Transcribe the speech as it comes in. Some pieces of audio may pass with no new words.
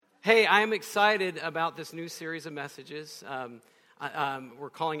Hey, I'm excited about this new series of messages. We're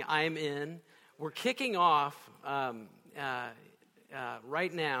calling I'm In. We're kicking off right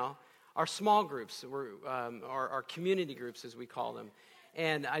now our small groups, our community groups as we call them.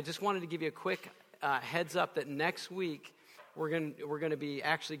 And I just wanted to give you a quick heads up that next week we're going to be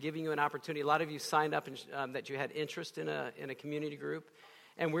actually giving you an opportunity. A lot of you signed up and that you had interest in a community group.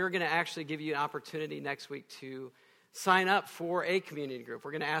 And we're going to actually give you an opportunity next week to sign up for a community group.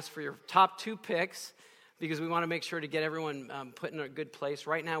 We're going to ask for your top 2 picks because we want to make sure to get everyone put in a good place.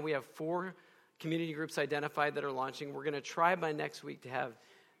 Right now we have 4 community groups identified that are launching. We're going to try by next week to have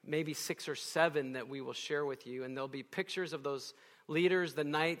maybe 6 or 7 that we will share with you. And there'll be pictures of those leaders, the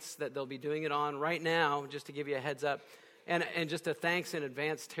nights that they'll be doing it on. Right now, just to give you a heads up, and just a thanks in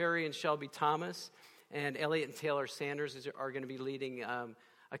advance, Terry and Shelby Thomas and Elliot and Taylor Sanders are going to be leading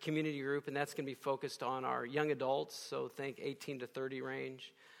a community group, and that's going to be focused on our young adults, so think 18 to 30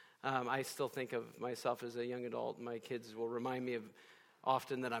 range. I still think of myself as a young adult. My kids will remind me of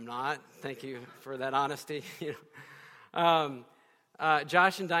often that I'm not. Thank you for that honesty.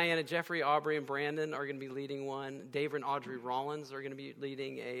 Josh and Diana, Jeffrey, Aubrey, and Brandon are going to be leading one. Dave and Audrey Rollins are going to be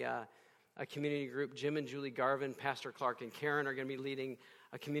leading a community group. Jim and Julie Garvin, Pastor Clark and Karen are going to be leading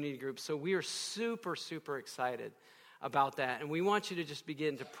a community group. So we are super, super excited about that. And we want you to just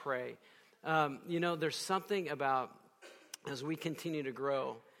begin to pray. There's something about, as we continue to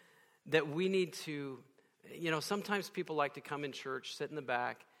grow, that we need to, sometimes people like to come in church, sit in the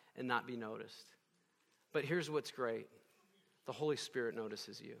back, and not be noticed. But here's what's great. The Holy Spirit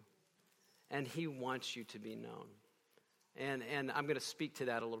notices you. And He wants you to be known. And I'm going to speak to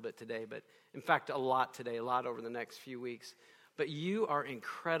that a little bit today, but in fact, a lot today, a lot over the next few weeks. But you are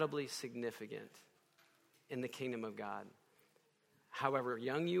incredibly significant in the kingdom of God. However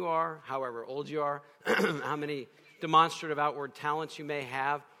young you are, however old you are, how many demonstrative outward talents you may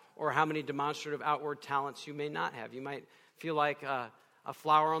have, or how many demonstrative outward talents you may not have. You might feel like a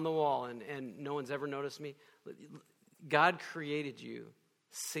flower on the wall and no one's ever noticed me. God created you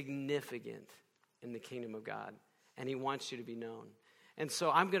significant in the kingdom of God, and He wants you to be known. And so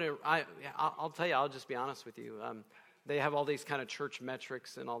I'll tell you, I'll just be honest with you. They have all these kind of church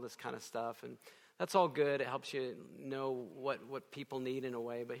metrics and all this kind of stuff, and that's all good. It helps you know what people need in a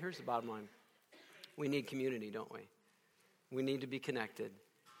way. But here's the bottom line. We need community, don't we? We need to be connected.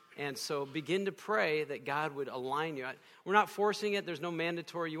 And so begin to pray that God would align you. We're not forcing it. There's no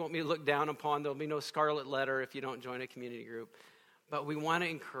mandatory. You won't be looked down upon. There'll be no scarlet letter if you don't join a community group. But we want to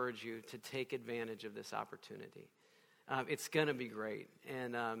encourage you to take advantage of this opportunity. It's going to be great,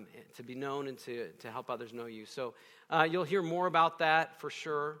 and to be known and to help others know you. So you'll hear more about that for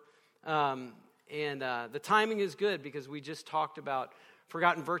sure. And the timing is good because we just talked about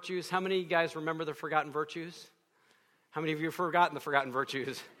forgotten virtues. How many of you guys remember the forgotten virtues? How many of you have forgotten the forgotten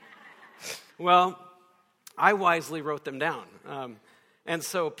virtues? Well, I wisely wrote them down. And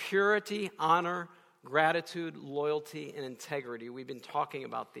so purity, honor, gratitude, loyalty, and integrity. We've been talking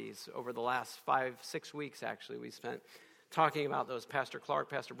about these over the last 5-6 weeks, actually. We spent talking about those. Pastor Clark,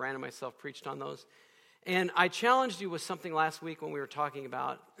 Pastor Brandon, and myself preached on those. And I challenged you with something last week when we were talking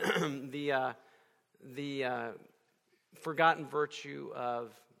about the forgotten virtue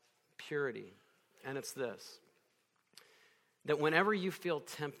of purity. And it's this. That whenever you feel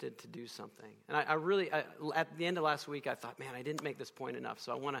tempted to do something, and I really, at the end of last week, I thought, man, I didn't make this point enough.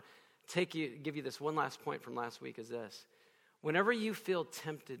 So I want to give you this one last point from last week is this. Whenever you feel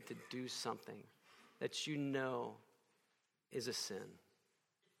tempted to do something that you know is a sin,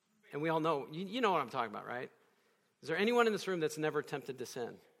 and we all know, you know what I'm talking about, right? Is there anyone in this room that's never tempted to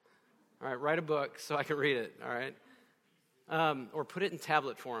sin? All right, write a book so I can read it, all right? Or put it in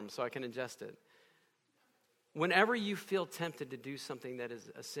tablet form so I can ingest it. Whenever you feel tempted to do something that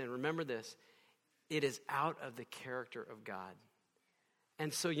is a sin, remember this, it is out of the character of God.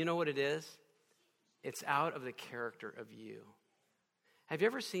 And so you know what it is? It's out of the character of you. Have you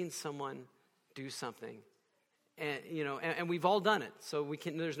ever seen someone do something? And we've all done it. So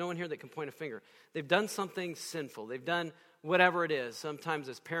there's no one here that can point a finger. They've done something sinful. They've done whatever it is. Sometimes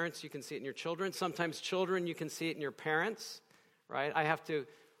as parents, you can see it in your children. Sometimes children, you can see it in your parents, right? I have to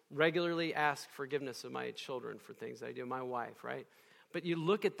regularly ask forgiveness of my children for things I do, my wife, right? But you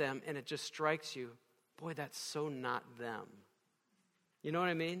look at them and it just strikes you, boy, that's so not them. You know what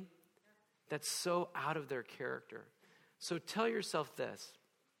I mean? That's so out of their character. So tell yourself this.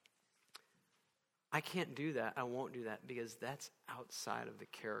 I can't do that. I won't do that because that's outside of the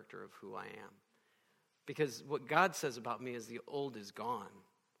character of who I am. Because what God says about me is the old is gone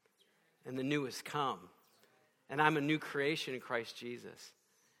and the new has come. And I'm a new creation in Christ Jesus.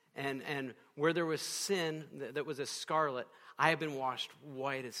 And where there was sin that was as scarlet, I have been washed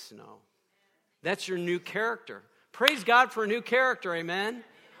white as snow. That's your new character. Praise God for a new character, amen?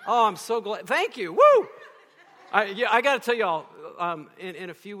 Oh, I'm so glad. Thank you. Woo! I got to tell y'all,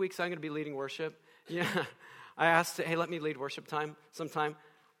 in a few weeks, I'm going to be leading worship. Yeah, I asked, hey, let me lead worship time sometime.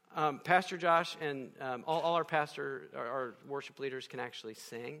 Pastor Josh and all our worship leaders can actually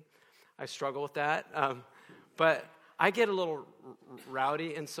sing. I struggle with that. But I get a little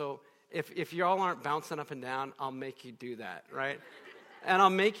rowdy, and so if y'all aren't bouncing up and down, I'll make you do that, right? And I'll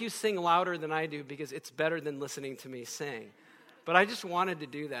make you sing louder than I do because it's better than listening to me sing. But I just wanted to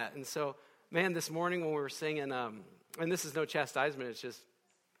do that. And so, man, this morning when we were singing, and this is no chastisement, it's just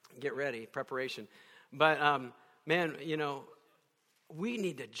get ready, preparation. But, man, we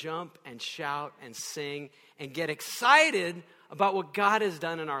need to jump and shout and sing and get excited about what God has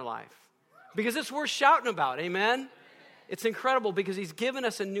done in our life. Because it's worth shouting about, amen? It's incredible because he's given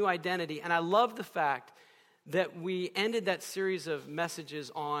us a new identity. And I love the fact that we ended that series of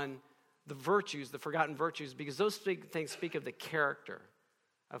messages on the virtues, the forgotten virtues, because those things speak of the character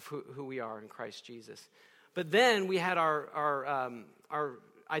of who we are in Christ Jesus. But then we had our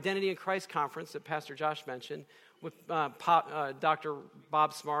Identity in Christ conference that Pastor Josh mentioned with Dr.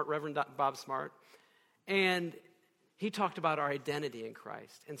 Bob Smart, Reverend Bob Smart, and he talked about our identity in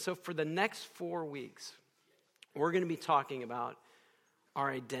Christ. And so for the next 4 weeks, we're going to be talking about our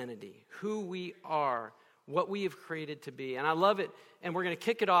identity, who we are, what we have created to be. And I love it. And we're going to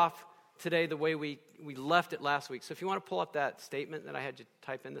kick it off today the way we left it last week. So if you want to pull up that statement that I had you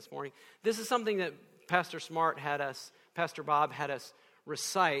type in this morning, this is something that Pastor Bob had us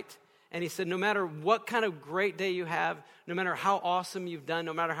recite. And he said, no matter what kind of great day you have, no matter how awesome you've done,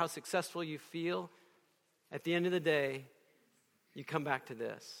 no matter how successful you feel, at the end of the day, you come back to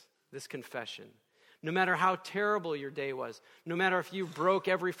this confession. No matter how terrible your day was, no matter if you broke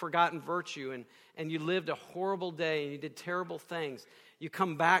every forgotten virtue and you lived a horrible day and you did terrible things, you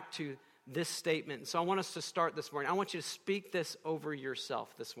come back to this statement. So I want us to start this morning. I want you to speak this over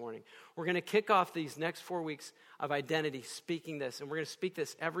yourself this morning. We're going to kick off these next 4 weeks of identity speaking this, and we're going to speak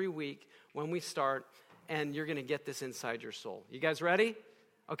this every week when we start, and you're going to get this inside your soul. You guys ready?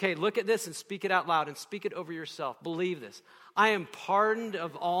 Okay, look at this and speak it out loud and speak it over yourself. Believe this. I am pardoned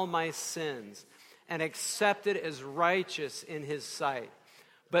of all my sins and accepted as righteous in his sight,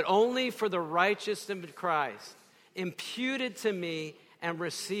 but only for the righteousness of Christ, imputed to me and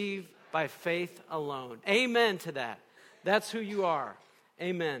received by faith alone. Amen to that. That's who you are.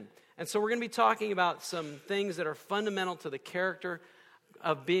 Amen. And so we're going to be talking about some things that are fundamental to the character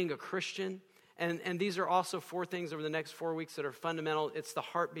of being a Christian. And these are also 4 things over the next 4 weeks that are fundamental. It's the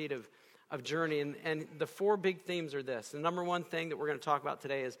heartbeat of Journey. And the 4 big themes are this. The number 1 thing that we're going to talk about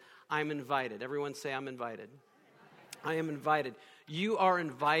today is I'm invited. Everyone say I'm invited. I am invited. You are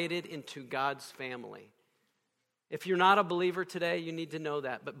invited into God's family. If you're not a believer today, you need to know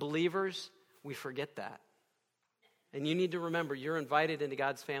that. But believers, we forget that. And you need to remember you're invited into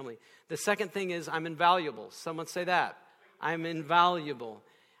God's family. The second thing is I'm invaluable. Someone say that. I'm invaluable.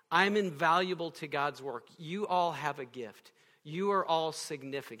 I'm invaluable to God's work. You all have a gift. You are all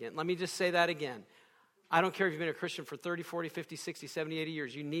significant. Let me just say that again. I don't care if you've been a Christian for 30, 40, 50, 60, 70, 80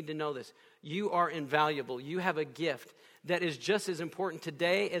 years. You need to know this. You are invaluable. You have a gift that is just as important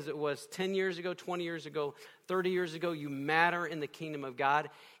today as it was 10 years ago, 20 years ago, 30 years ago. You matter in the kingdom of God.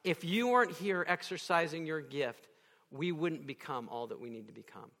 If you weren't here exercising your gift, we wouldn't become all that we need to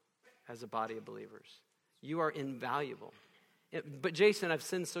become as a body of believers. You are invaluable. But Jason, I've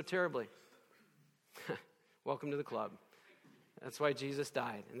sinned so terribly. Welcome to the club. That's why Jesus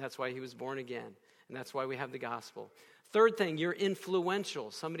died, and that's why he was born again, and that's why we have the gospel. Third thing, you're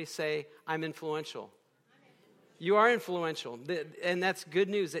influential. Somebody say, I'm influential. You are influential, and that's good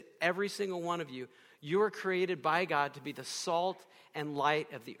news that every single one of you, you are created by God to be the salt and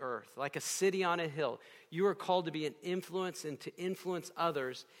light of the earth, like a city on a hill. You are called to be an influence and to influence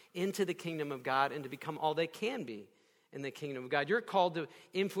others into the kingdom of God and to become all they can be in the kingdom of God. You're called to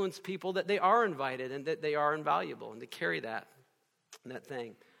influence people that they are invited and that they are invaluable and to carry that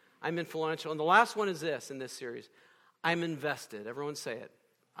thing. I'm influential. And the last one is this in this series. I'm invested. Everyone say it.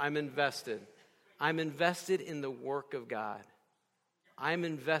 I'm invested. I'm invested in the work of God. I'm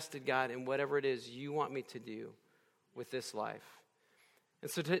invested, God, in whatever it is you want me to do with this life.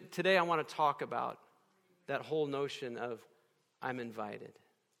 And so today I want to talk about that whole notion of I'm invited.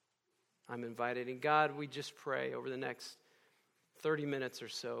 I'm invited. And God, we just pray over the next 30 minutes or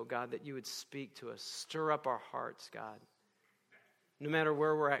so, God, that you would speak to us. Stir up our hearts, God. No matter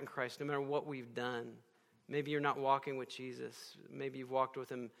where we're at in Christ, no matter what we've done. Maybe you're not walking with Jesus. Maybe you've walked with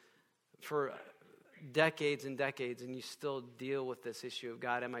him for decades and decades and you still deal with this issue of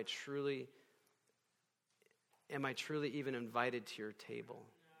God, am I truly am I truly even invited to your table?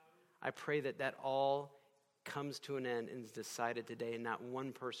 I pray that that all comes to an end and is decided today, and not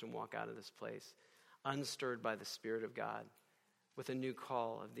one person walk out of this place unstirred by the Spirit of God with a new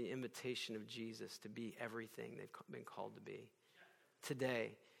call of the invitation of Jesus to be everything they've been called to be.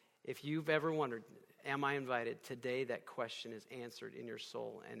 Today, if you've ever wondered, am I invited? Today that question is answered in your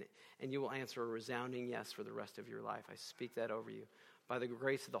soul, and you will answer a resounding yes for the rest of your life. I speak that over you by the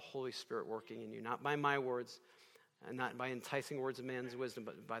grace of the Holy Spirit working in you, not by my words, and not by enticing words of man's wisdom,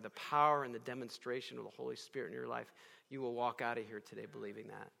 but by the power and the demonstration of the Holy Spirit in your life. You will walk out of here today believing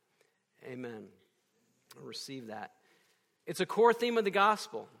that. Amen. Receive that. It's a core theme of the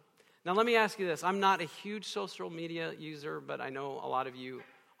gospel. Now let me ask you this. I'm not a huge social media user, but I know a lot of you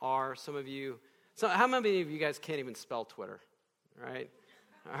are. Some of you, so how many of you guys can't even spell Twitter? Right?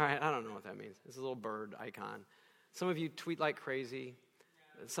 All right, I don't know what that means. It's a little bird icon. Some of you tweet like crazy.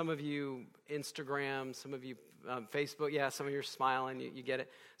 Some of you Instagram, some of you Facebook. Yeah, some of you are smiling. You get it.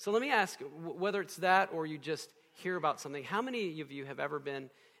 So let me ask, whether it's that or you just hear about something, how many of you have ever been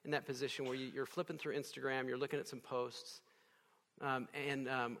in that position where you're flipping through Instagram, you're looking at some posts,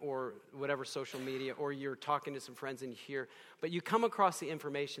 or whatever social media, or you're talking to some friends and you hear, but you come across the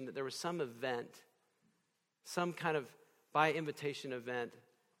information that there was some event, some kind of by invitation event,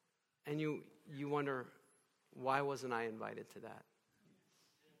 and you wonder, why wasn't I invited to that?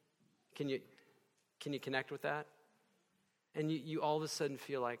 Can you connect with that? And you all of a sudden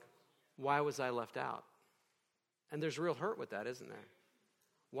feel like, why was I left out? And there's real hurt with that, isn't there?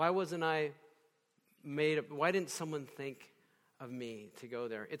 Why wasn't I why didn't someone think of me to go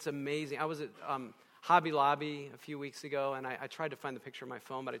there? It's amazing. I was at Hobby Lobby a few weeks ago, and I tried to find the picture on my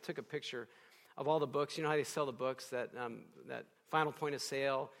phone, but I took a picture of all the books. You know how they sell the books, that final point of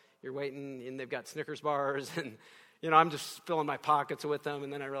sale, you're waiting, and they've got Snickers bars, and I'm just filling my pockets with them,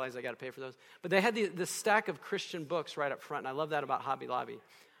 and then I realized I got to pay for those. But they had this stack of Christian books right up front, and I love that about Hobby Lobby.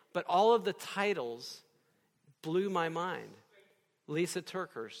 But all of the titles blew my mind. Lisa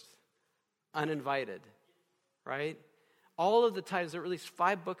TerKeurst, Uninvited, right? All of the titles, there were at least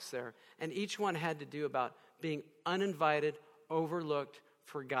 5 books there, and each one had to do about being uninvited, overlooked,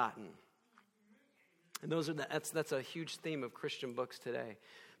 forgotten. And that's a huge theme of Christian books today,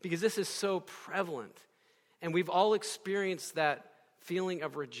 because this is so prevalent. And we've all experienced that feeling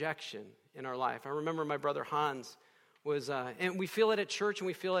of rejection in our life. I remember my brother Hans was, and we feel it at church, and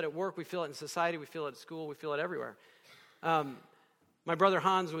we feel it at work, we feel it in society, we feel it at school, we feel it everywhere. My brother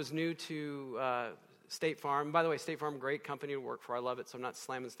Hans was new to State Farm. By the way, State Farm, great company to work for. I love it, so I'm not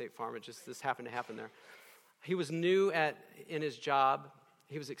slamming State Farm. This happened to happen there. He was new in his job.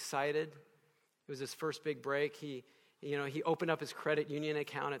 He was excited. It was his first big break. He opened up his credit union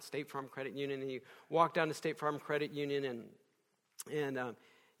account at State Farm Credit Union, and he walked down to State Farm Credit Union, and he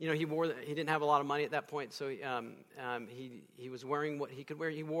didn't have a lot of money at that point, so he was wearing what he could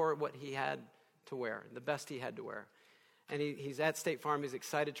wear. He wore what he had to wear, the best he had to wear. And he's at State Farm. He's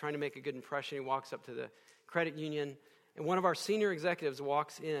excited, trying to make a good impression. He walks up to the credit union, and one of our senior executives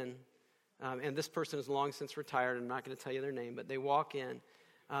walks in, and this person is long since retired. I'm not going to tell you their name, but they walk in,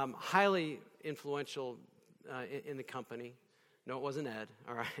 highly influential in the company. No, it wasn't Ed,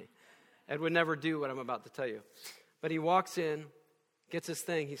 all right? Ed would never do what I'm about to tell you. But he walks in, gets his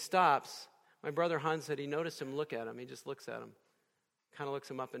thing, he stops. My brother Hans said he noticed him look at him. He just looks at him, kind of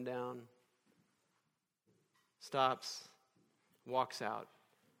looks him up and down, stops, walks out.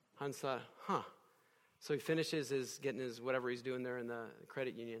 Hans thought, So he finishes getting his whatever he's doing there in the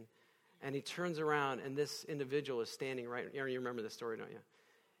credit union, and he turns around, and this individual is standing right. You remember this story, don't you?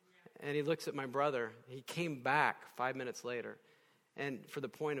 And he looks at my brother. He came back 5 minutes later, and for the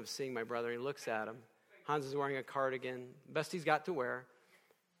point of seeing my brother, he looks at him. Hans is wearing a cardigan, best he's got to wear,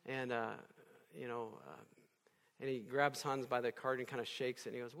 and and he grabs Hans by the cardigan, kind of shakes it,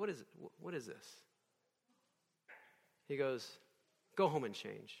 and he goes, "What is it? What is this?" He goes, "Go home and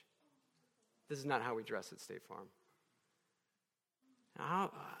change. This is not how we dress at State Farm."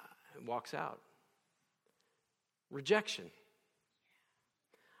 Walks out. Rejection.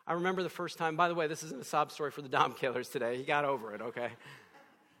 I remember the first time, by the way, this isn't a sob story for the Dom Killers today. He got over it, okay?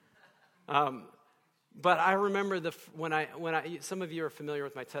 But I remember when I some of you are familiar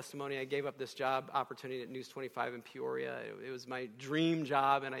with my testimony. I gave up this job opportunity at News 25 in Peoria. It was my dream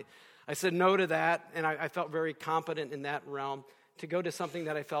job, and I said no to that, and I felt very competent in that realm, to go to something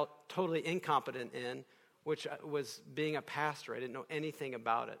that I felt totally incompetent in, which was being a pastor. I didn't know anything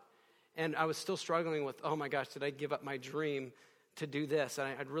about it. And I was still struggling with, oh my gosh, did I give up my dream to do this?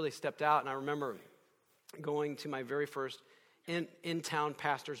 And I'd really stepped out, and I remember going to my very first in-town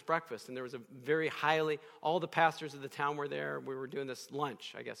pastor's breakfast, and there was all the pastors of the town were there. We were doing this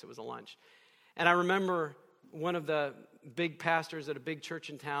lunch, I guess it was a lunch. And I remember one of the big pastors at a big church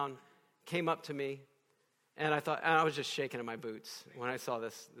in town came up to me, and I was just shaking in my boots when I saw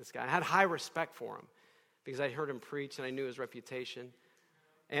this guy. I had high respect for him because I heard him preach and I knew his reputation.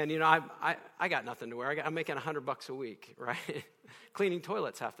 And, I got nothing to wear. I'm making $100 a week, right? Cleaning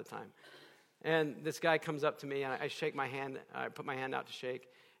toilets half the time. And this guy comes up to me, and I shake my hand. I put my hand out to shake.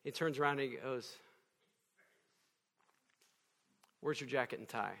 He turns around and he goes, "Where's your jacket and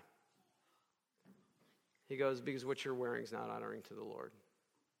tie?" He goes, "Because what you're wearing is not honoring to the Lord."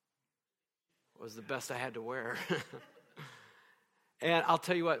 It was the best I had to wear. And I'll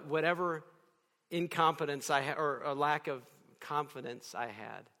tell you what, whatever incompetence I had, or a lack of confidence I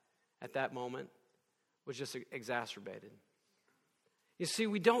had at that moment was just exacerbated. You see,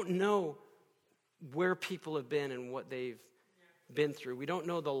 we don't know where people have been and what they've been through. We don't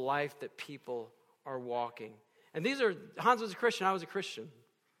know the life that people are walking. And Hans was a Christian, I was a Christian.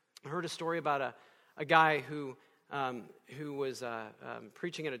 I heard a story about a guy who was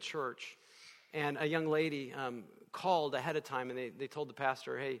preaching at a church, and a young lady called ahead of time, and they told the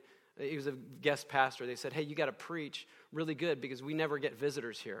pastor, hey, he was a guest pastor. They said, hey, you got to preach really good because we never get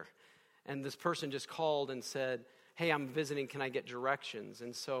visitors here. And this person just called and said, hey, I'm visiting, can I get directions?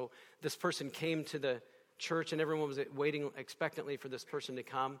 And so this person came to the church, and everyone was waiting expectantly for this person to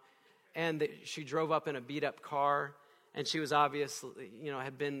come. And she drove up in a beat-up car, and she was obviously,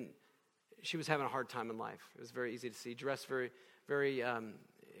 she was having a hard time in life. It was very easy to see. Dressed very, very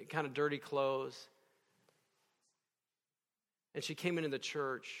kind of dirty clothes. And she came into the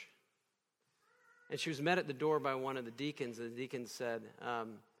church, and she was met at the door by one of the deacons, and the deacon said,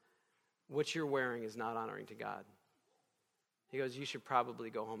 what you're wearing is not honoring to God. He goes, you should probably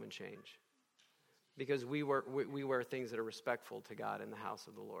go home and change. Because we wear things that are respectful to God in the house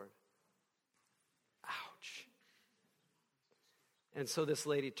of the Lord. Ouch. And so this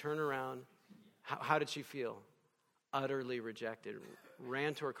lady turned around. How did she feel? Utterly rejected.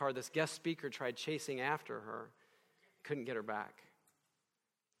 Ran to her car. This guest speaker tried chasing after her. Couldn't get her back.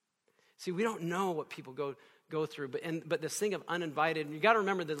 See, we don't know what people go through, but this thing of uninvited, you got to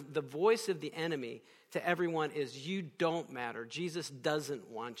remember the voice of the enemy to everyone is you don't matter. Jesus doesn't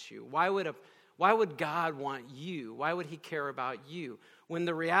want you. Why would God want you? Why would he care about you? When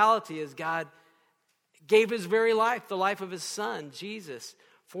the reality is God gave his very life, the life of his son, Jesus,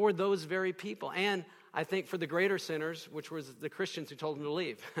 for those very people. And I think for the greater sinners, which was the Christians who told him to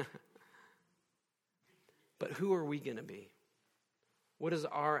leave. But who are we going to be? What is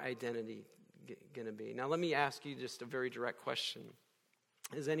our identity going to be? Now, let me ask you just a very direct question.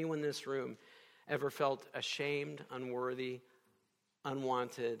 Has anyone in this room ever felt ashamed, unworthy,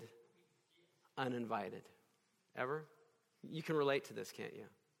 unwanted, uninvited? Ever? You can relate to this, can't you?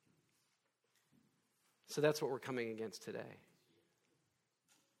 So that's what we're coming against today.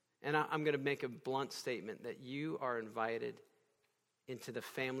 And I'm going to make a blunt statement that you are invited into the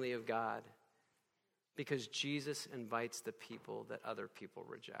family of God because Jesus invites the people that other people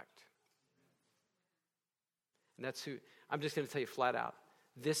reject. And that's who, I'm just going to tell you flat out,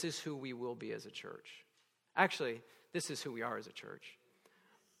 this is who we will be as a church. Actually, this is who we are as a church.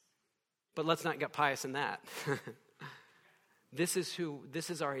 But let's not get pious in that. This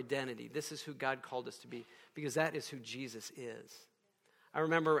is our identity. This is who God called us to be, because that is who Jesus is. I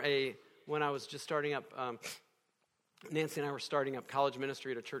remember when I was just starting up, Nancy and I were starting up college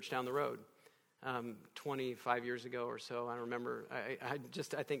ministry at a church down the road 25 years ago or so. I remember,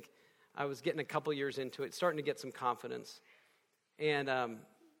 I think I was getting a couple years into it, starting to get some confidence. And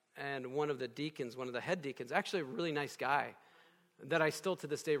one of the deacons, one of the head deacons, actually a really nice guy that I still to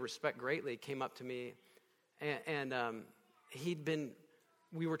this day respect greatly, came up to me and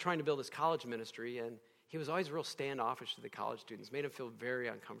we were trying to build this college ministry, and he was always real standoffish to the college students, made them feel very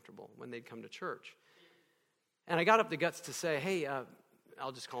uncomfortable when they'd come to church. And I got up the guts to say, hey,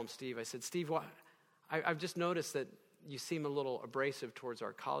 I'll just call him Steve. I said, Steve, I've just noticed that you seem a little abrasive towards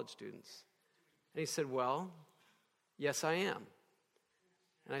our college students. And he said, well, yes, I am.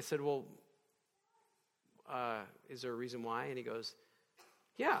 And I said, well, is there a reason why? And he goes,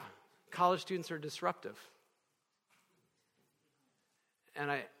 yeah, college students are disruptive. And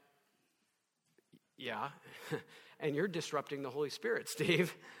yeah, and you're disrupting the Holy Spirit,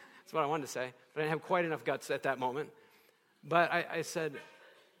 Steve. That's what I wanted to say. But I didn't have quite enough guts at that moment. But I said,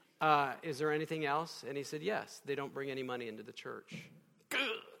 is there anything else? And he said, yes, they don't bring any money into the church.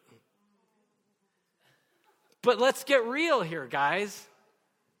 But let's get real here, guys.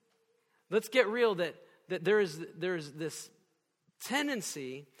 Let's get real that there's this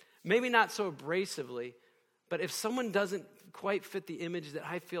tendency, maybe not so abrasively, but if someone doesn't quite fit the image that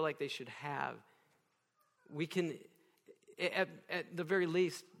I feel like they should have, we can, at the very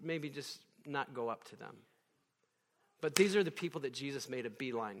least, maybe just not go up to them. But these are the people that Jesus made a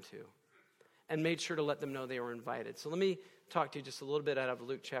beeline to and made sure to let them know they were invited. So let me talk to you just a little bit out of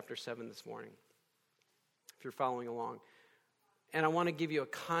Luke chapter 7 this morning, if you're following along. And I want to give you a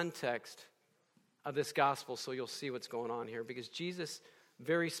context of this gospel so you'll see what's going on here, because Jesus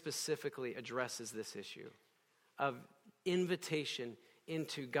very specifically addresses this issue of invitation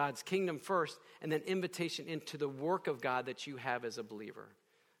into God's kingdom first, and then invitation into the work of God that you have as a believer.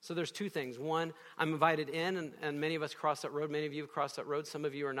 So there's two things. One, I'm invited in, and many of us cross that road. Many of you have crossed that road. Some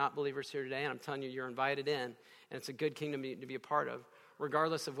of you are not believers here today, and I'm telling you, you're invited in, and it's a good kingdom to be a part of,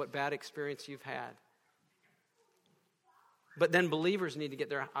 regardless of what bad experience you've had. But then believers need to get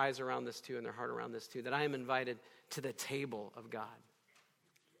their eyes around this too, and their heart around this too, that I am invited to the table of God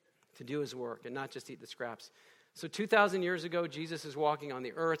to do his work and not just eat the scraps. So 2,000 years ago, Jesus is walking on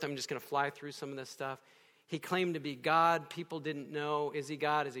the earth. I'm just going to fly through some of this stuff. He claimed to be God. People didn't know, is he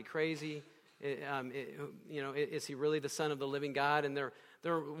God? Is he crazy? Is he really the Son of the living God? And they're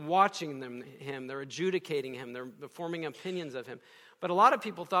watching him. They're adjudicating him. They're forming opinions of him. But a lot of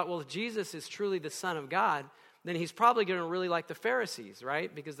people thought, well, if Jesus is truly the Son of God, then he's probably going to really like the Pharisees,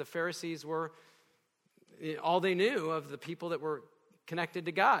 right? Because the Pharisees were all they knew of the people that were connected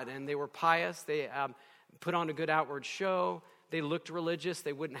to God. And they were pious. They put on a good outward show. They looked religious.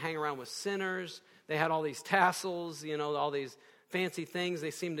 They wouldn't hang around with sinners. They had all these tassels, all these fancy things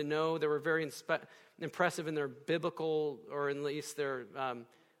they seemed to know. They were very impressive in their biblical, or at least their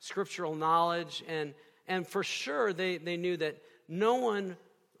scriptural knowledge. And for sure, they knew that no one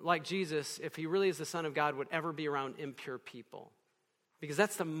like Jesus, if he really is the Son of God, would ever be around impure people. Because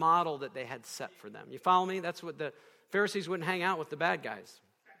that's the model that they had set for them. You follow me? That's what the Pharisees wouldn't hang out with, the bad guys,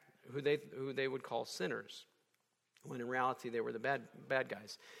 who they would call sinners, when in reality they were the bad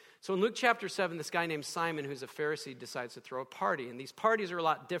guys. So in Luke chapter 7, this guy named Simon, who's a Pharisee, decides to throw a party. And these parties are a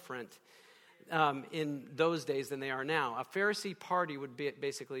lot different in those days than they are now. A Pharisee party would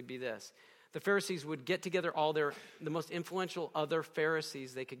basically be this. The Pharisees would get together all the most influential other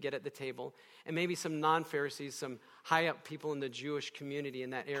Pharisees they could get at the table, and maybe some non-Pharisees, some high-up people in the Jewish community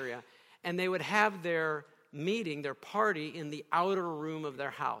in that area. And they would have their meeting, their party, in the outer room of their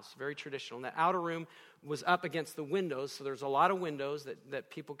house. Very traditional. And that outer room was up against the windows, so there's a lot of windows that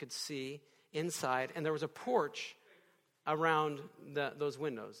people could see inside, and there was a porch around those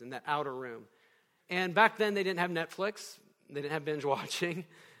windows in that outer room. And back then, they didn't have Netflix. They didn't have binge watching.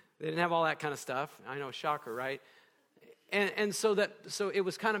 They didn't have all that kind of stuff. I know, shocker, right? And so it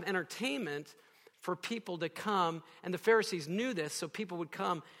was kind of entertainment for people to come, and the Pharisees knew this, so people would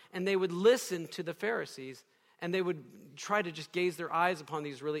come, and they would listen to the Pharisees, and they would try to just gaze their eyes upon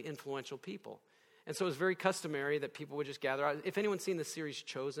these really influential people. And so it was very customary that people would just gather. If anyone's seen the series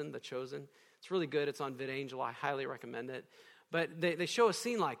Chosen, it's really good. It's on VidAngel. I highly recommend it. But they show a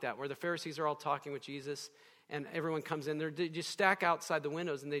scene like that where the Pharisees are all talking with Jesus, and everyone comes in. They just stack outside the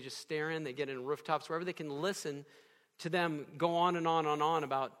windows, and they just stare in. They get in rooftops, wherever they can listen to them go on and on and on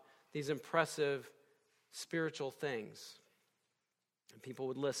about these impressive spiritual things. And people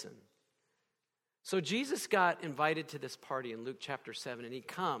would listen. So Jesus got invited to this party in Luke chapter 7, and he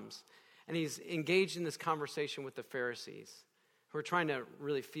comes, and he's engaged in this conversation with the Pharisees, who are trying to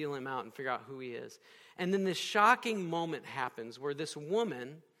really feel him out and figure out who he is. And then this shocking moment happens where this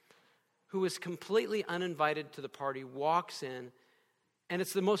woman, who is completely uninvited to the party, walks in, and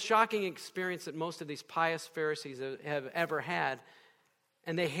it's the most shocking experience that most of these pious Pharisees have ever had,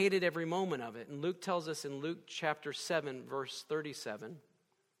 and they hated every moment of it. And Luke tells us in Luke chapter 7, verse 37,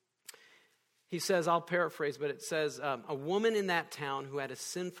 he says, I'll paraphrase, but it says, a woman in that town who had a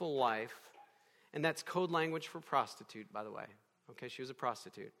sinful life, and that's code language for prostitute, by the way. Okay, she was a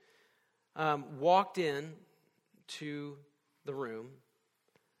prostitute. Walked in to the room,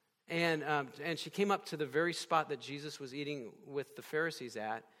 and she came up to the very spot that Jesus was eating with the Pharisees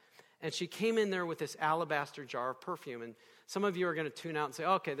at, and she came in there with this alabaster jar of perfume. And some of you are going to tune out and say,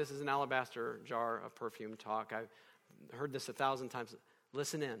 okay, this is an alabaster jar of perfume talk. I've heard this 1,000 times.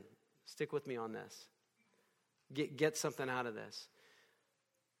 Listen in. Stick with me on this. Get something out of this.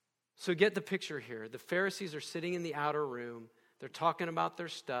 So get the picture here. The Pharisees are sitting in the outer room. They're talking about their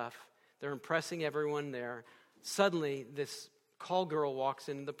stuff. They're impressing everyone there. Suddenly, this call girl walks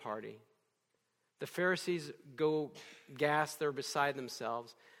into the party. The Pharisees go gas. They're beside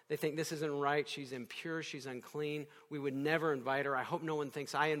themselves. They think this isn't right. She's impure. She's unclean. We would never invite her. I hope no one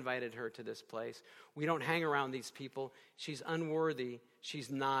thinks I invited her to this place. We don't hang around these people. She's unworthy.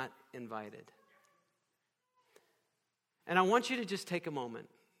 She's not invited. And I want you to just take a moment,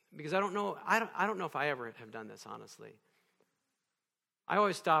 because I don't know if I ever have done this, honestly. I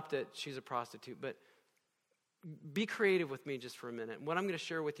always stopped at she's a prostitute, but be creative with me just for a minute. What I'm going to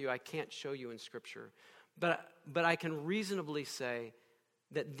share with you, I can't show you in Scripture. But I can reasonably say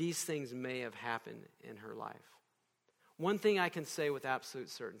that these things may have happened in her life. One thing I can say with absolute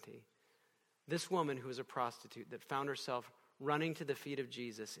certainty, this woman who was a prostitute that found herself running to the feet of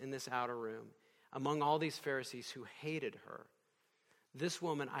Jesus in this outer room, among all these Pharisees who hated her, this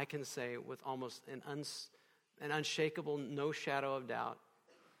woman, I can say with almost an unshakable, no shadow of doubt,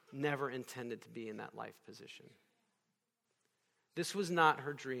 never intended to be in that life position. This was not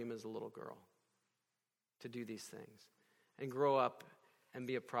her dream as a little girl, to do these things and grow up and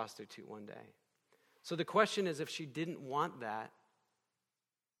be a prostitute one day. So the question is, if she didn't want that,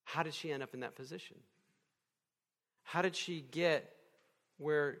 how did she end up in that position? How did she get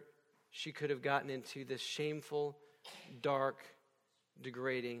where she could have gotten into this shameful, dark,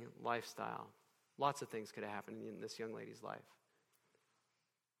 degrading lifestyle? Lots of things could have happened in this young lady's life.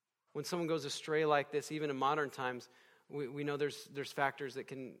 When someone goes astray like this, even in modern times, we know there's factors that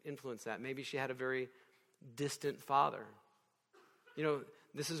can influence that. Maybe she had a very distant father. You know,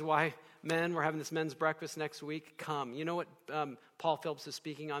 this is why men, we're having this men's breakfast next week. Come. You know what Paul Phillips is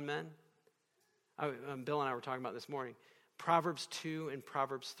speaking on men? Bill and I were talking about this morning. Proverbs 2 and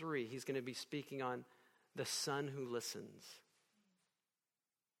Proverbs 3. He's going to be speaking on the son who listens.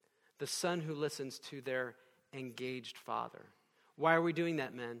 The son who listens to their engaged father. Why are we doing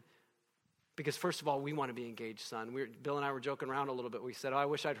that, men? Because first of all, we want to be engaged, son. Bill and I were joking around a little bit. We said, I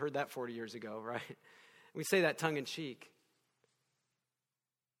wish I'd heard that 40 years ago, right? We say that tongue in cheek.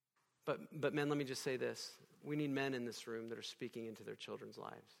 But men, let me just say this. We need men in this room that are speaking into their children's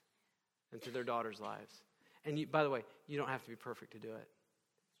lives and to their daughters' lives. And by the way, you don't have to be perfect to do it.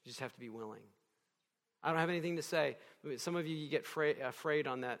 You just have to be willing. I don't have anything to say. Some of you get afraid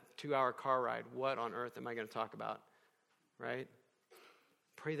on that 2-hour car ride. What on earth am I going to talk about? Right?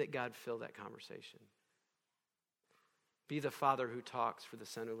 Pray that God fill that conversation. Be the father who talks for the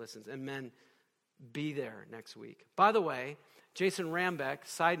son who listens. And men, be there next week. By the way, Jason Rambeck,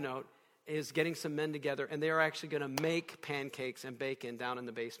 side note, is getting some men together, and they are actually going to make pancakes and bacon down in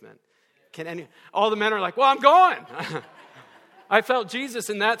the basement. All the men are like, well, I'm going. I felt Jesus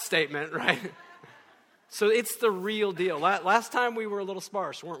in that statement, right? So it's the real deal. Last time we were a little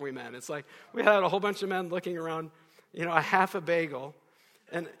sparse, weren't we, men? It's like we had a whole bunch of men looking around, a half a bagel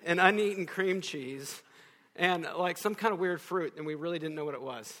and an uneaten cream cheese and like some kind of weird fruit, and we really didn't know what it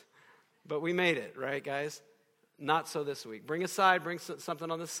was. But we made it, right, guys? Not so this week. Bring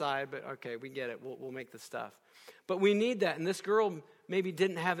something on the side, but okay, we get it. We'll make the stuff. But we need that. And this girl maybe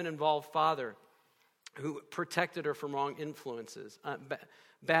didn't have an involved father who protected her from wrong influences,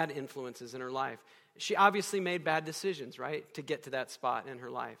 bad influences in her life. She obviously made bad decisions, right, to get to that spot in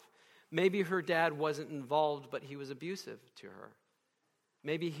her life. Maybe her dad wasn't involved, but he was abusive to her.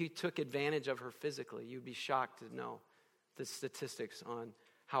 Maybe he took advantage of her physically. You'd be shocked to know the statistics on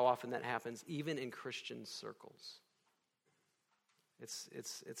how often that happens, even in Christian circles.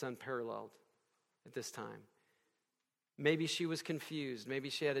 It's unparalleled at this time. Maybe she was confused. Maybe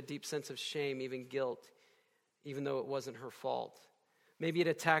she had a deep sense of shame, even guilt, even though it wasn't her fault. Maybe it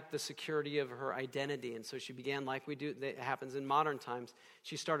attacked the security of her identity, and so she began, like we do, that happens in modern times,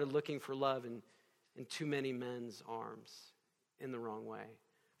 she started looking for love in too many men's arms in the wrong way,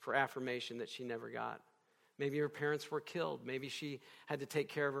 for affirmation that she never got. Maybe her parents were killed. Maybe she had to take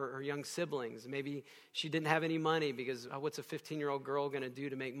care of her young siblings. Maybe she didn't have any money because what's a 15-year-old girl going to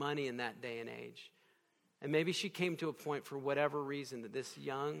do to make money in that day and age? And maybe she came to a point for whatever reason that this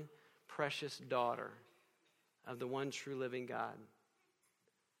young, precious daughter of the one true living God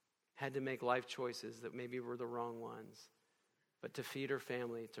had to make life choices that maybe were the wrong ones. But to feed her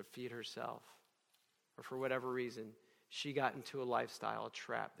family, to feed herself, or for whatever reason, she got into a lifestyle, a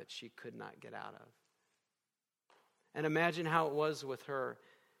trap that she could not get out of. And imagine how it was with her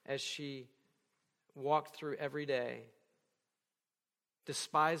as she walked through every day,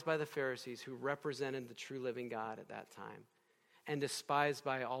 despised by the Pharisees who represented the true living God at that time, and despised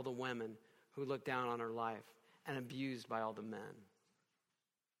by all the women who looked down on her life, and abused by all the men.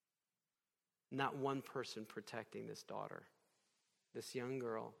 Not one person protecting this daughter, this young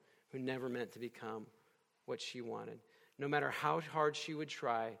girl who never meant to become what she wanted. No matter how hard she would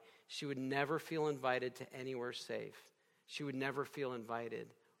try, she would never feel invited to anywhere safe. She would never feel invited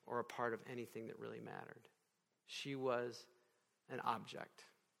or a part of anything that really mattered. She was an object.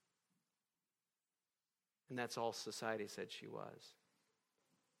 And that's all society said she was.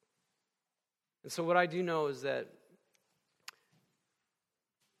 And so what I do know is that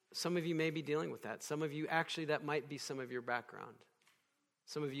some of you may be dealing with that. Some of you, actually, that might be some of your background.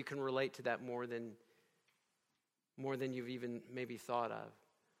 Some of you can relate to that more than you've even maybe thought of.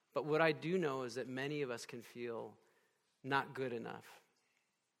 But what I do know is that many of us can feel not good enough,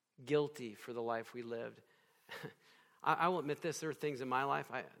 guilty for the life we lived, I will admit this, there are things in my life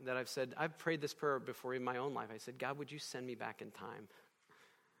that I've said, I've prayed this prayer before in my own life. I said, God, would you send me back in time?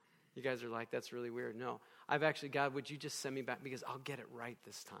 You guys are like, that's really weird. No, I've actually, God, would you just send me back because I'll get it right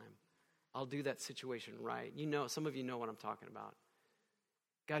this time. I'll do that situation right. You know, some of you know what I'm talking about.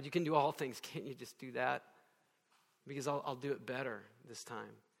 God, you can do all things. Can't you just do that? Because I'll do it better this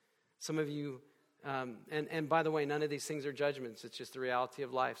time. Some of you, and by the way, none of these things are judgments. It's just the reality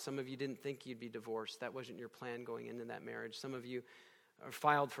of life. Some of you didn't think you'd be divorced. That wasn't your plan going into that marriage. Some of you are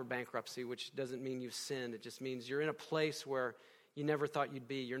filed for bankruptcy, which doesn't mean you've sinned. It just means you're in a place where you never thought you'd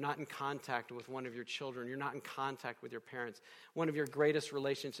be. You're not in contact with one of your children. You're not in contact with your parents. One of your greatest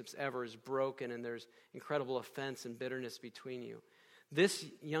relationships ever is broken, and there's incredible offense and bitterness between you. This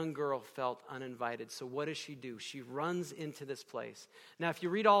young girl felt uninvited. So what does she do? She runs into this place. Now, if you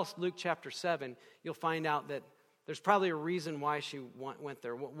read all Luke chapter 7, you'll find out that there's probably a reason why she went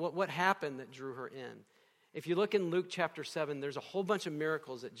there. What happened that drew her in? If you look in Luke chapter 7, there's a whole bunch of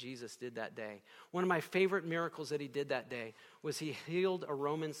miracles that Jesus did that day. One of my favorite miracles that he did that day was he healed a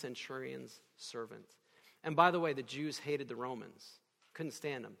Roman centurion's servant. And by the way, the Jews hated the Romans, couldn't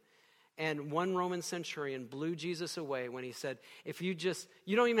stand them. And one Roman centurion blew Jesus away when he said,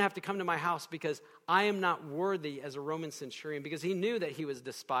 you don't even have to come to my house because I am not worthy as a Roman centurion, because he knew that he was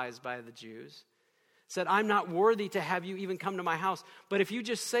despised by the Jews. Said, I'm not worthy to have you even come to my house. But if you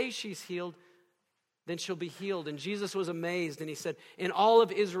just say she's healed, then she'll be healed. And Jesus was amazed, and he said, in all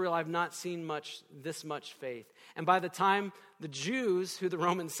of Israel, I've not seen this much faith. And by the time the Jews, who the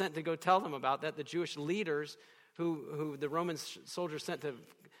Romans sent to go tell them about that, the Jewish leaders who the Roman soldiers sent to,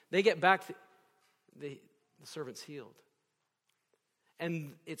 they get back, the servant's healed.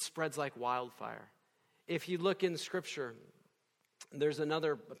 And it spreads like wildfire. If you look in Scripture, there's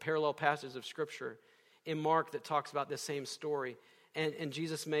another parallel passage of Scripture in Mark that talks about this same story. And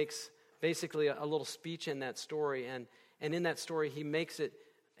Jesus makes basically a little speech in that story. And in that story, he makes it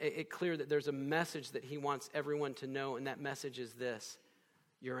clear that there's a message that he wants everyone to know. And that message is this: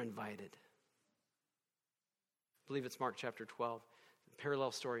 you're invited. I believe it's Mark chapter 12,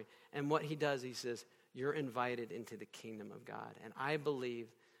 parallel story. And what he does, he says, you're invited into the kingdom of God. And I believe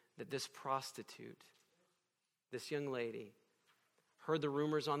that this prostitute, this young lady, heard the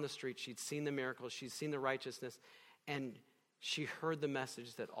rumors on the street. She'd seen the miracles. She'd seen the righteousness. And she heard the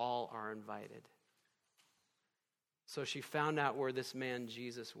message that all are invited. So she found out where this man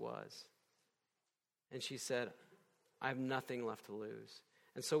Jesus was. And she said, I have nothing left to lose.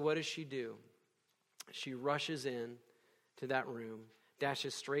 And so what does she do? She rushes in to that room,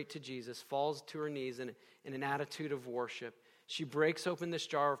 dashes straight to Jesus, falls to her knees in an attitude of worship. She breaks open this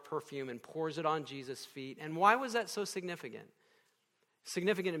jar of perfume and pours it on Jesus' feet. And why was that so significant?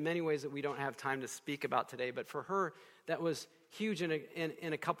 Significant in many ways that we don't have time to speak about today, but for her, that was huge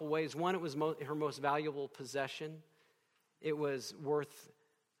in a couple ways. One, it was her most valuable possession. It was worth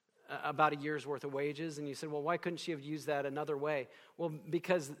about a year's worth of wages. And you said, well, why couldn't she have used that another way? Well,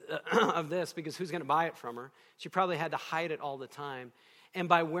 because of this, because who's going to buy it from her? She probably had to hide it all the time. And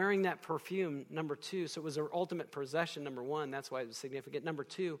by wearing that perfume, number two, so it was her ultimate possession, number one, that's why it was significant. Number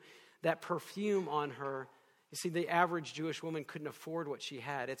two, that perfume on her, you see, the average Jewish woman couldn't afford what she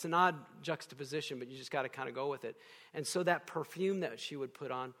had. It's an odd juxtaposition, but you just got to kind of go with it. And so that perfume that she would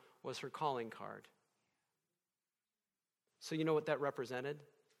put on was her calling card. So you know what that represented?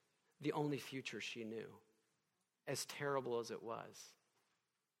 The only future she knew, as terrible as it was.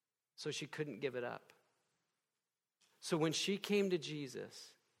 So she couldn't give it up. So when she came to Jesus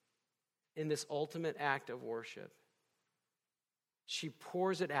in this ultimate act of worship, she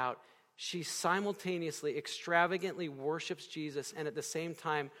pours it out. She simultaneously, extravagantly worships Jesus and at the same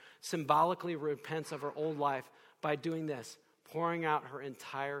time symbolically repents of her old life by doing this, pouring out her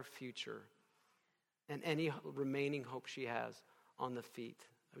entire future and any remaining hope she has on the feet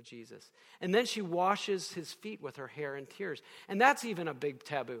of Jesus. And then she washes his feet with her hair and tears. And that's even a big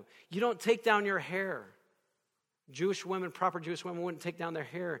taboo. You don't take down your hair. Jewish women, proper Jewish women, wouldn't take down their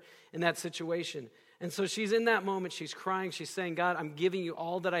hair in that situation. And so she's in that moment, she's crying, she's saying, God, I'm giving you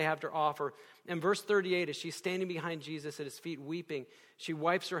all that I have to offer. And verse 38, as she's standing behind Jesus at his feet weeping, she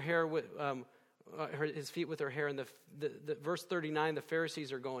wipes her hair with his feet with her hair. And the verse 39, the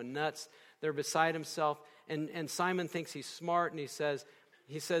Pharisees are going nuts. They're beside himself. And Simon thinks he's smart, and he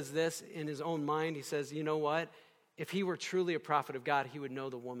says this in his own mind. He says, you know what? If he were truly a prophet of God, he would know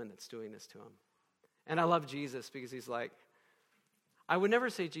the woman that's doing this to him. And I love Jesus because he's like, I would never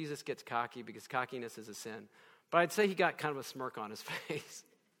say Jesus gets cocky because cockiness is a sin. But I'd say he got kind of a smirk on his face.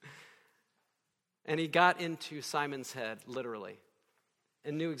 And he got into Simon's head, literally,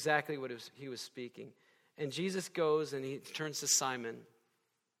 and knew exactly what he was speaking. And Jesus goes and he turns to Simon,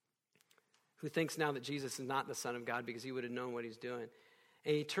 who thinks now that Jesus is not the Son of God because he would have known what he's doing.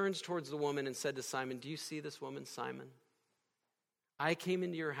 And he turns towards the woman and said to Simon, "Do you see this woman, Simon? I came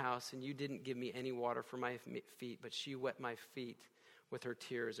into your house and you didn't give me any water for my feet, but she wet my feet with her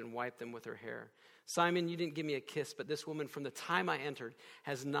tears and wiped them with her hair. Simon, you didn't give me a kiss, but this woman from the time I entered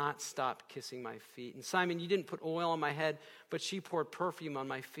has not stopped kissing my feet. And Simon, you didn't put oil on my head, but she poured perfume on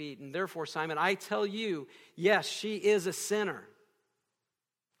my feet. And therefore, Simon, I tell you, yes, she is a sinner.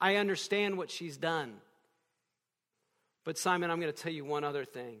 I understand what she's done. But Simon, I'm going to tell you one other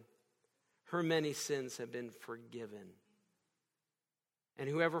thing. Her many sins have been forgiven. And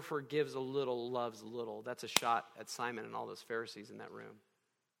whoever forgives a little loves little." That's a shot at Simon and all those Pharisees in that room.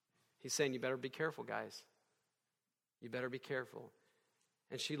 He's saying, you better be careful, guys. You better be careful.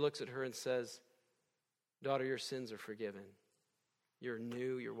 And she looks at her and says, "Daughter, your sins are forgiven. You're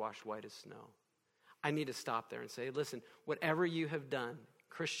new, you're washed white as snow." I need to stop there and say, listen, whatever you have done,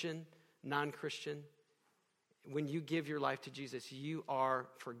 Christian, non-Christian, when you give your life to Jesus, you are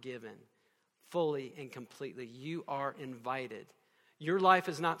forgiven fully and completely. You are invited. Your life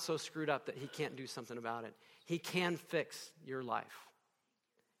is not so screwed up that he can't do something about it. He can fix your life.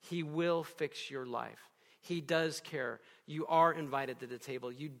 He will fix your life. He does care. You are invited to the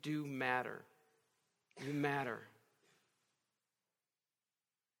table. You do matter. You matter.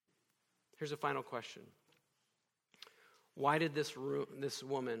 Here's a final question. Why did this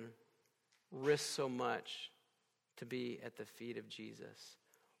woman risk so much to be at the feet of Jesus?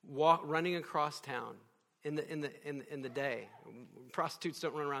 Running across town in the day. Prostitutes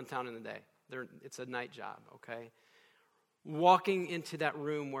don't run around town in the day. It's a night job, okay? Walking into that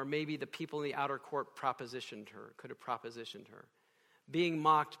room where maybe the people in the outer court could have propositioned her. Being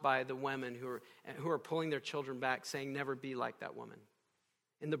mocked by the women who are pulling their children back, saying, "Never be like that woman."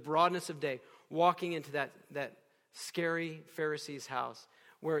 In the broadness of day, walking into that scary Pharisee's house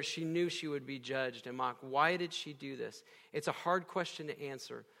where she knew she would be judged and mocked. Why did she do this? It's a hard question to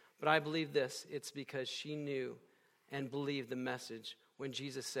answer, but I believe this. It's because she knew and believed the message when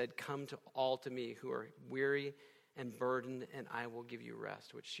Jesus said, "Come all to me who are weary and burdened, and I will give you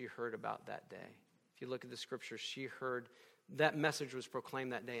rest," which she heard about that day. If you look at the scriptures, she heard that message was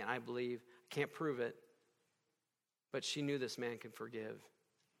proclaimed that day, and I believe, can't prove it, but she knew this man could forgive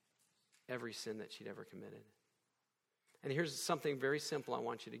every sin that she'd ever committed. And here's something very simple I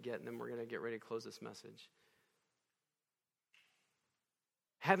want you to get, and then we're going to get ready to close this message.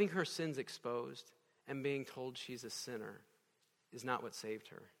 Having her sins exposed and being told she's a sinner is not what saved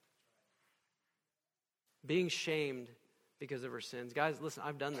her. Being shamed because of her sins. Guys, listen,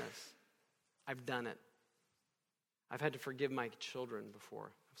 I've done this. I've done it. I've had to forgive my children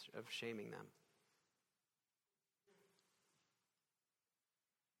before of shaming them.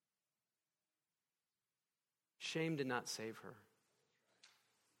 Shame did not save her.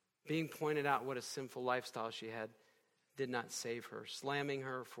 Being pointed out what a sinful lifestyle she had did not save her. Slamming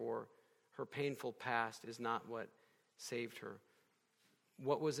her for her painful past is not what saved her.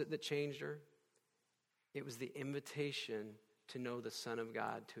 What was it that changed her? It was the invitation to know the Son of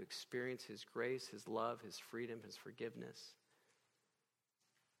God, to experience his grace, his love, his freedom, his forgiveness.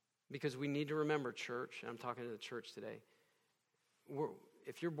 Because we need to remember, church, and I'm talking to the church today,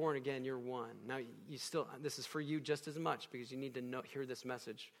 if you're born again, you're one. Now, this is for you just as much because you need to hear this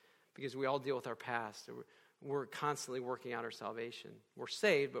message because we all deal with our past. We're constantly working out our salvation. We're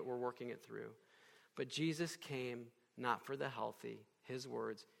saved, but we're working it through. But Jesus came not for the healthy. His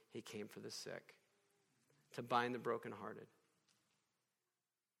words, he came for the sick, to bind the brokenhearted.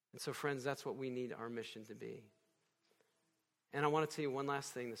 And so, friends, that's what we need our mission to be. And I want to tell you one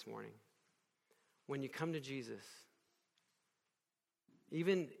last thing this morning. When you come to Jesus,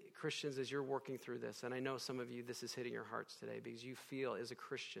 even Christians, as you're working through this, and I know some of you, this is hitting your hearts today because you feel as a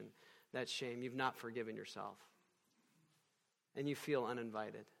Christian that shame. You've not forgiven yourself. And you feel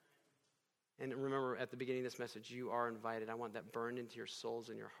uninvited. And remember, at the beginning of this message, you are invited. I want that burned into your souls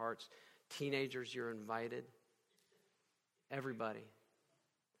and your hearts. Teenagers, you're invited. Everybody.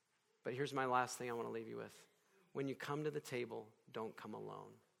 But here's my last thing I want to leave you with. When you come to the table, don't come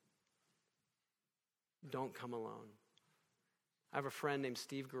alone. Don't come alone. I have a friend named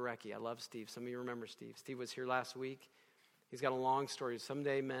Steve Gurecki. I love Steve. Some of you remember Steve. Steve was here last week. He's got a long story.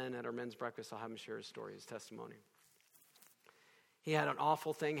 Someday, men, at our men's breakfast, I'll have him share his story, his testimony. He had an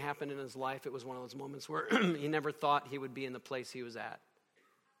awful thing happen in his life. It was one of those moments where he never thought he would be in the place he was at.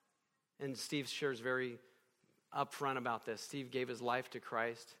 And Steve shares very upfront about this. Steve gave his life to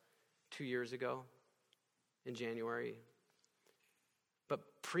Christ 2 years ago in January. But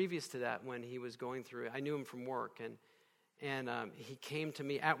previous to that, when he was going through it, I knew him from work, and he came to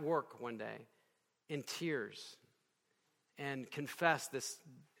me at work one day in tears and confessed this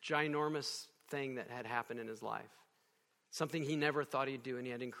ginormous thing that had happened in his life. Something he never thought he'd do, and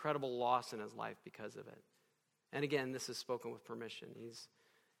he had incredible loss in his life because of it. And again, this is spoken with permission. He's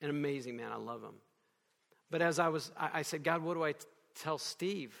an amazing man. I love him. But as I said, God, what do I tell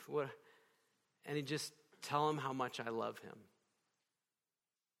Steve? And he just tell him how much I love him.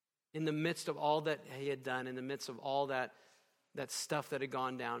 In the midst of all that he had done, in the midst of all that stuff that had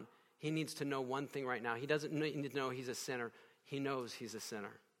gone down, he needs to know one thing right now. He doesn't need to know he's a sinner. He knows he's a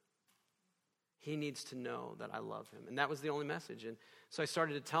sinner. He needs to know that I love him. And that was the only message. And so I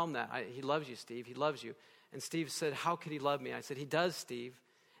started to tell him that. He loves you, Steve. He loves you. And Steve said, how could he love me? I said, he does, Steve.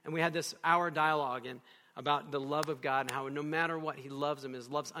 And we had this hour dialogue about the love of God and how no matter what, he loves him. His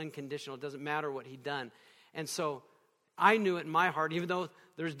love's unconditional. It doesn't matter what he'd done. And so I knew it in my heart, even though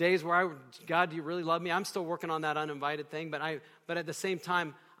there's days where God, do you really love me? I'm still working on that uninvited thing. But at the same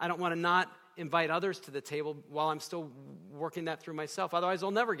time, I don't want to not invite others to the table while I'm still working that through myself. Otherwise,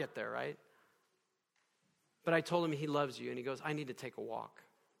 I'll never get there, right? But I told him he loves you. And he goes, I need to take a walk.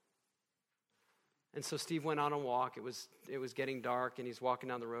 And so Steve went on a walk. It was getting dark, and he's walking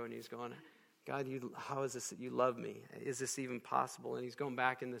down the road, and he's going, God, how is this that you love me? Is this even possible? And he's going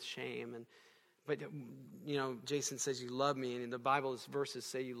back in this shame. But Jason says you love me, and the Bible's verses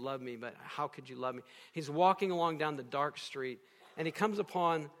say you love me, but how could you love me? He's walking along down the dark street, and he comes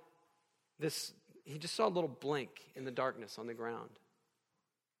upon this. He just saw a little blink in the darkness on the ground.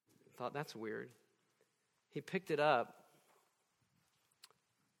 I thought, that's weird. He picked it up.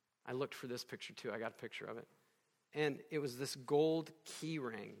 I looked for this picture too. I got a picture of it. And it was this gold key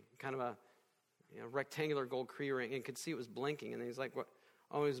ring, kind of a rectangular gold key ring. And you could see it was blinking. And he's like, what?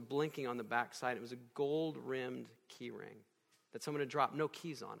 Oh, it was blinking on the back side. It was a gold-rimmed key ring that someone had dropped. No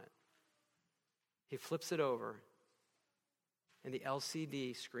keys on it. He flips it over. And the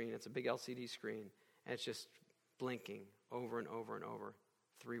LCD screen, it's a big LCD screen, and it's just blinking over and over and over.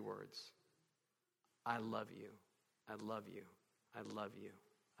 3 words. I love you. I love you. I love you.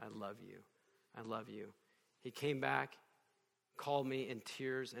 I love you. I love you. He came back, called me in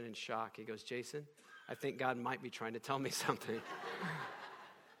tears and in shock. He goes, Jason, I think God might be trying to tell me something.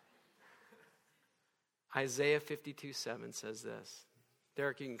 Isaiah 52:7 says this.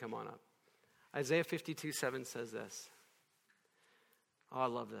 Derek, you can come on up. Isaiah 52:7 says this. Oh, I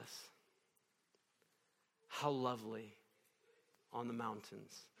love this. How lovely on the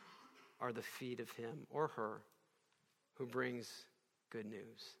mountains are the feet of him or her who brings good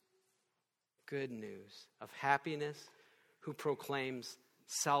news. Good news of happiness, who proclaims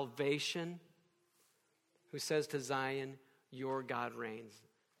salvation, who says to Zion, your God reigns.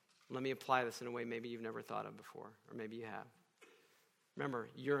 Let me apply this in a way maybe you've never thought of before, or maybe you have. Remember,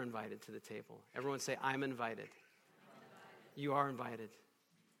 you're invited to the table. Everyone say, I'm invited. You are invited.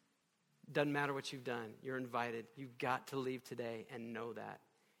 Doesn't matter what you've done. You're invited. You've got to leave today and know that.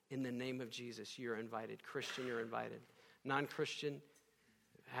 In the name of Jesus, you're invited. Christian, you're invited. Non-Christian,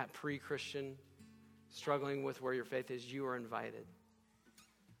 pre-Christian, struggling with where your faith is, you are invited.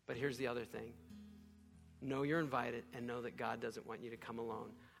 But here's the other thing. Know you're invited and know that God doesn't want you to come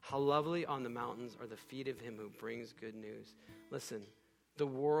alone. How lovely on the mountains are the feet of him who brings good news. Listen, the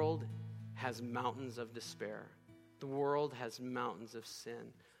world has mountains of despair. The world has mountains of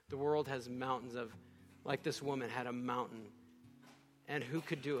sin. The world has mountains of, like this woman had a mountain. And who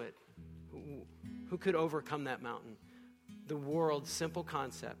could do it? Who could overcome that mountain? The world, simple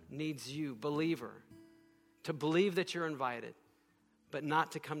concept, needs you, believer, to believe that you're invited, but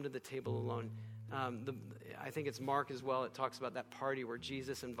not to come to the table alone. I think it's Mark as well. It talks about that party where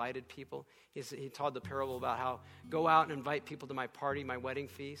Jesus invited people. He told the parable about how go out and invite people to my party, my wedding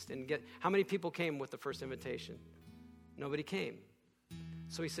feast, and how many people came with the first invitation? Nobody came.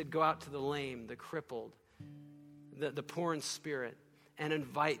 So he said, go out to the lame, the crippled, the poor in spirit, and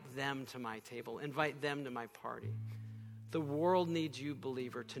invite them to my table. Invite them to my party. The world needs you,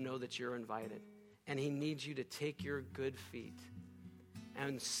 believer, to know that you're invited. And he needs you to take your good feet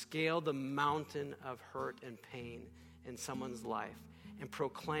and scale the mountain of hurt and pain in someone's life and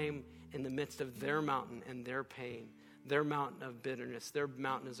proclaim in the midst of their mountain and their pain, their mountain of bitterness, their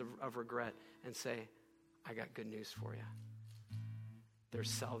mountains of regret, and say, I got good news for you. There's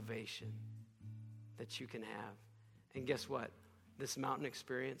salvation that you can have. And guess what? This mountain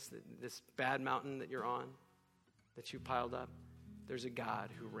experience, this bad mountain that you're on, that you piled up, there's a God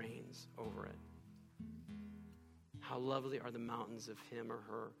who reigns over it. How lovely are the mountains of him or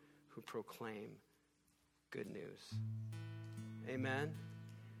her who proclaim good news. Amen?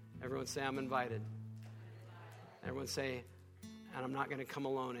 Everyone say, I'm invited. Everyone say, and I'm not going to come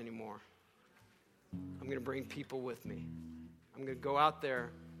alone anymore. I'm going to bring people with me. I'm going to go out there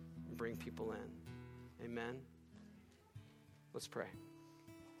and bring people in. Amen? Let's pray.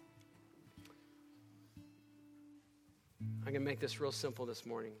 I'm going to make this real simple this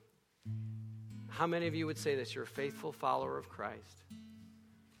morning. How many of you would say this? You're a faithful follower of Christ.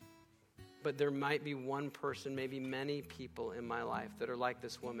 But there might be one person, maybe many people in my life that are like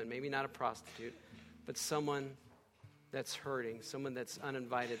this woman. Maybe not a prostitute, but someone that's hurting, someone that's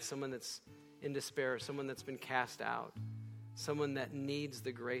uninvited, someone that's in despair, someone that's been cast out, someone that needs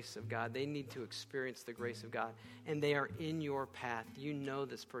the grace of God. They need to experience the grace of God. And they are in your path. You know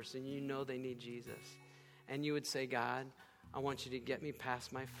this person. You know they need Jesus. And you would say, God, I want you to get me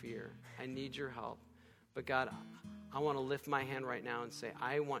past my fear. I need your help. But God, I want to lift my hand right now and say,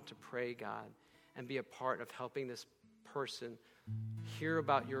 I want to pray, God, and be a part of helping this person hear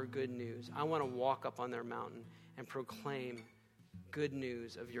about your good news. I want to walk up on their mountain and proclaim good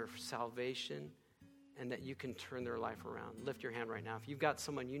news of your salvation and that you can turn their life around. Lift your hand right now. If you've got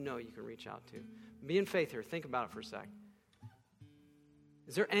someone you know you can reach out to. Be in faith here. Think about it for a sec.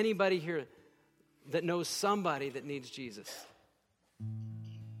 Is there anybody here that knows somebody that needs Jesus?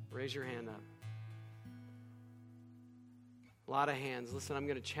 Raise your hand up. A lot of hands. Listen, I'm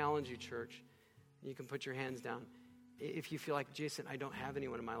going to challenge you, church. You can put your hands down. If you feel like, Jason, I don't have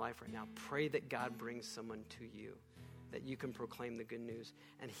anyone in my life right now, pray that God brings someone to you, that you can proclaim the good news,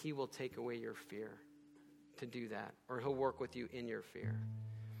 and he will take away your fear to do that, or he'll work with you in your fear.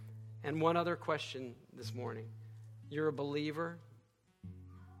 And one other question this morning. You're a believer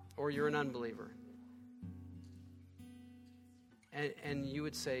or you're an unbeliever. And you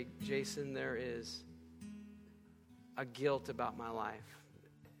would say, Jason, there is a guilt about my life.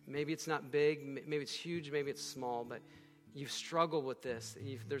 Maybe it's not big, maybe it's huge, maybe it's small, but you've struggled with this.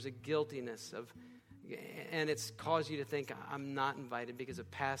 There's a guiltiness and it's caused you to think, I'm not invited because of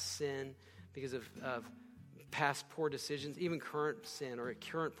past sin, because of past poor decisions, even current sin or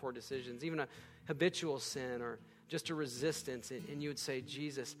current poor decisions, even a habitual sin or just a resistance. And you would say,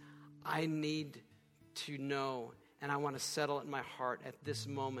 Jesus, I need to know, and I want to settle it in my heart at this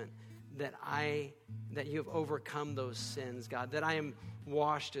moment that you have overcome those sins, God, that I am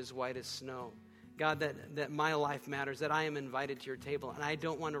washed as white as snow. God, that my life matters, that I am invited to your table, and I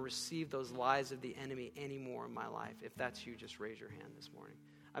don't want to receive those lies of the enemy anymore in my life. If that's you, just raise your hand this morning.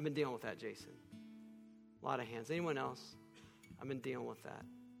 I've been dealing with that, Jason. A lot of hands. Anyone else? I've been dealing with that.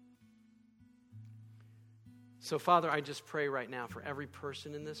 So, Father, I just pray right now for every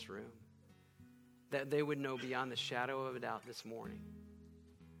person in this room that they would know beyond the shadow of a doubt this morning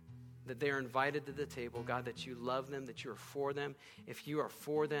that they are invited to the table, God, that you love them, that you are for them. If you are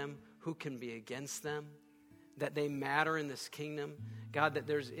for them, who can be against them? That they matter in this kingdom. God, that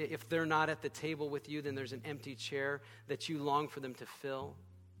if they're not at the table with you, then there's an empty chair that you long for them to fill.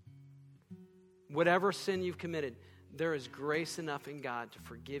 Whatever sin you've committed, there is grace enough in God to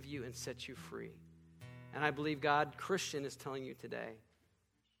forgive you and set you free. And I believe God, Christian, is telling you today,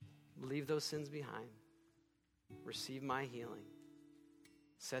 leave those sins behind. Receive my healing.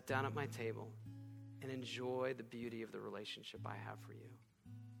 Sit down at my table and enjoy the beauty of the relationship I have for you.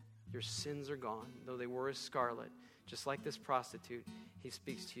 Your sins are gone, though they were as scarlet. Just like this prostitute, he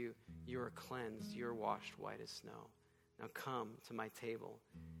speaks to you. You are cleansed. You are washed white as snow. Now come to my table.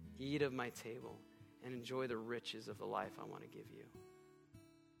 Eat of my table and enjoy the riches of the life I want to give you.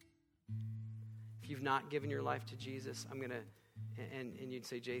 If you've not given your life to Jesus, I'm going to, and you'd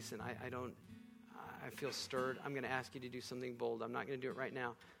say, Jason, I feel stirred. I'm going to ask you to do something bold. I'm not going to do it right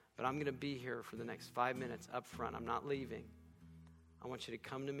now, but I'm going to be here for the next 5 minutes up front. I'm not leaving. I want you to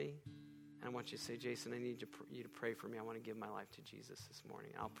come to me, and I want you to say, Jason, I need you to pray for me. I want to give my life to Jesus this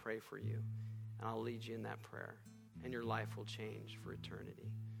morning. I'll pray for you, and I'll lead you in that prayer, and your life will change for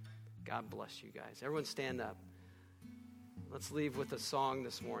eternity. God bless you guys. Everyone stand up. Let's leave with a song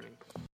this morning.